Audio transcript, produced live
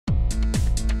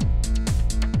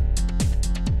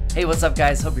Hey, what's up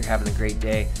guys? Hope you're having a great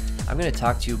day. I'm going to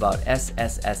talk to you about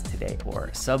SSS today, or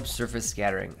subsurface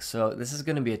scattering. So this is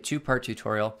going to be a two-part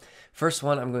tutorial. First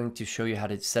one, I'm going to show you how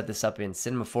to set this up in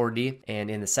Cinema 4D,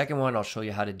 and in the second one, I'll show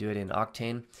you how to do it in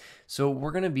Octane. So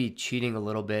we're going to be cheating a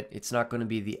little bit. It's not going to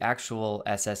be the actual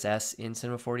SSS in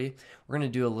Cinema 4D. We're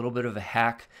going to do a little bit of a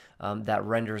hack that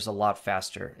renders a lot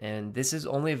faster. And this is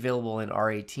only available in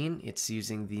R18. It's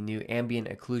using the new ambient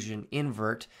occlusion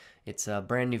invert. It's a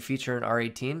brand new feature in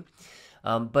R18.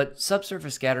 But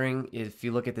subsurface scattering, if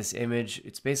you look at this image,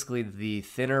 it's basically the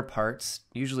thinner parts,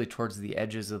 usually towards the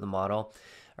edges of the model,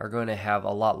 are going to have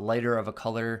a lot lighter of a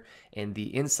color, and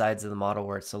the insides of the model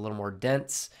where it's a little more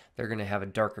dense, they're going to have a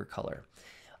darker color.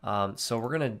 So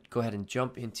we're going to go ahead and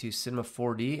jump into Cinema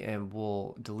 4D, and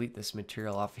we'll delete this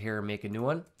material off here and make a new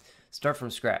one. Start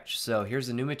from scratch. So here's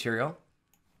a new material.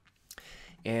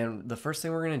 And the first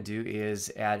thing we're going to do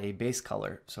is add a base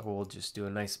color. So we'll just do a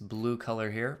nice blue color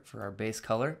here for our base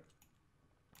color.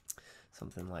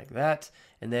 Something like that.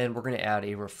 And then we're going to add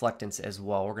a reflectance as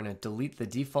well. We're going to delete the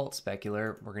default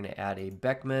specular. We're going to add a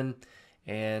Beckman.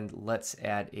 And let's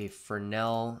add a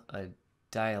Fresnel, a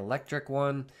dielectric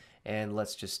one. And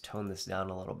let's just tone this down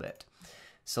a little bit.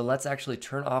 So let's actually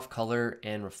turn off color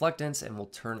and reflectance, and we'll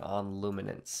turn on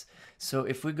luminance. So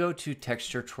if we go to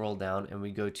texture twirl down and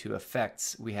we go to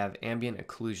effects, we have ambient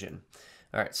occlusion.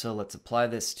 All right, so let's apply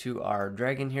this to our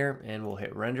dragon here, and we'll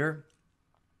hit render.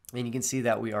 And you can see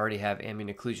that we already have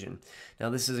ambient occlusion. Now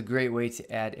this is a great way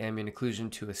to add ambient occlusion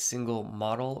to a single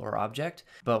model or object,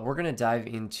 but we're going to dive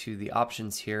into the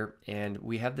options here, and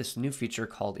we have this new feature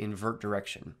called invert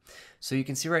direction. So you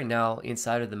can see right now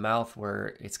inside of the mouth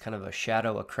where it's kind of a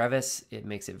shadow, a crevice, it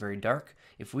makes it very dark.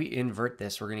 If we invert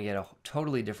this, we're going to get a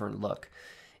totally different look.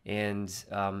 And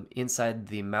inside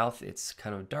the mouth it's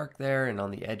kind of dark there, and on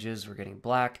the edges we're getting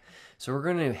black. So we're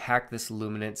going to hack this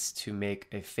luminance to make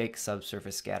a fake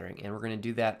subsurface scattering, and we're going to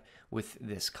do that with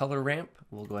this color ramp.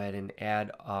 We'll go ahead and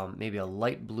add maybe a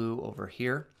light blue over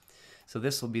here. So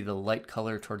this will be the light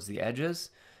color towards the edges,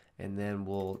 and then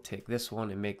we'll take this one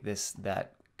and make this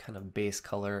that kind of base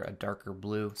color, a darker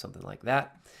blue, something like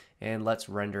that. And let's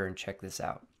render and check this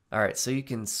out. All right, so you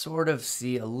can sort of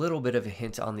see a little bit of a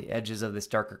hint on the edges of this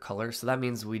darker color. So that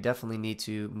means we definitely need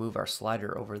to move our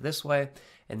slider over this way,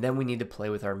 and then we need to play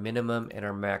with our minimum and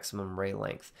our maximum ray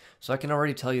length. So I can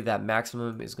already tell you that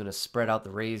maximum is going to spread out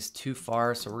the rays too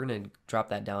far, so we're going to drop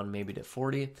that down maybe to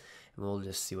 40, and we'll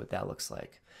just see what that looks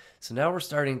like. So now we're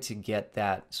starting to get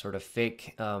that sort of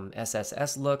fake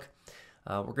SSS look.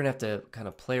 We're going to have to kind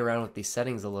of play around with these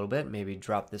settings a little bit, maybe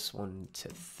drop this one to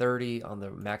 30 on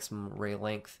the maximum ray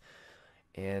length,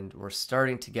 and we're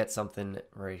starting to get something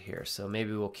right here. So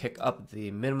maybe we'll kick up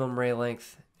the minimum ray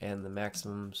length and the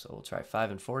maximum, so we'll try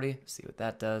 5 and 40, see what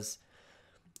that does.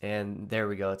 And there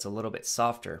we go, it's a little bit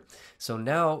softer. So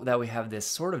now that we have this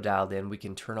sort of dialed in, we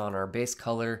can turn on our base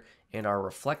color and our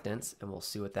reflectance, and we'll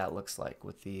see what that looks like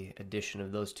with the addition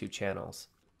of those two channels.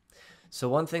 So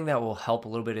one thing that will help a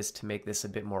little bit is to make this a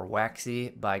bit more waxy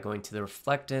by going to the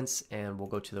reflectance, and we'll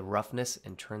go to the roughness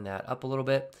and turn that up a little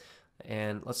bit.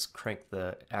 And let's crank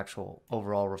the actual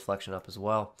overall reflection up as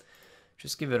well.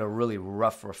 Just give it a really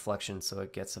rough reflection so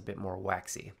it gets a bit more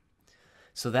waxy.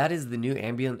 So that is the new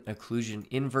ambient occlusion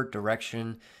invert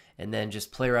direction, and then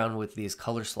just play around with these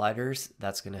color sliders.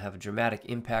 That's going to have a dramatic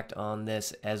impact on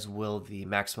this, as will the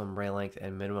maximum ray length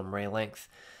and minimum ray length.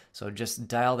 So just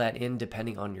dial that in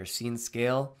depending on your scene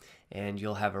scale, and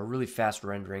you'll have a really fast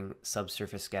rendering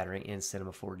subsurface scattering in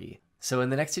Cinema 4D. So in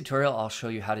the next tutorial, I'll show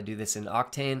you how to do this in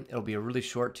Octane. It'll be a really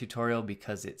short tutorial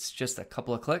because it's just a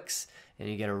couple of clicks and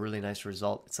you get a really nice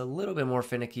result. It's a little bit more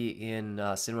finicky in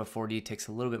Cinema 4D, takes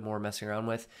a little bit more messing around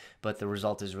with, but the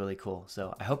result is really cool.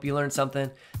 So I hope you learned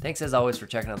something. Thanks as always for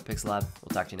checking out the Pixel Lab.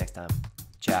 We'll talk to you next time.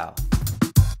 Ciao.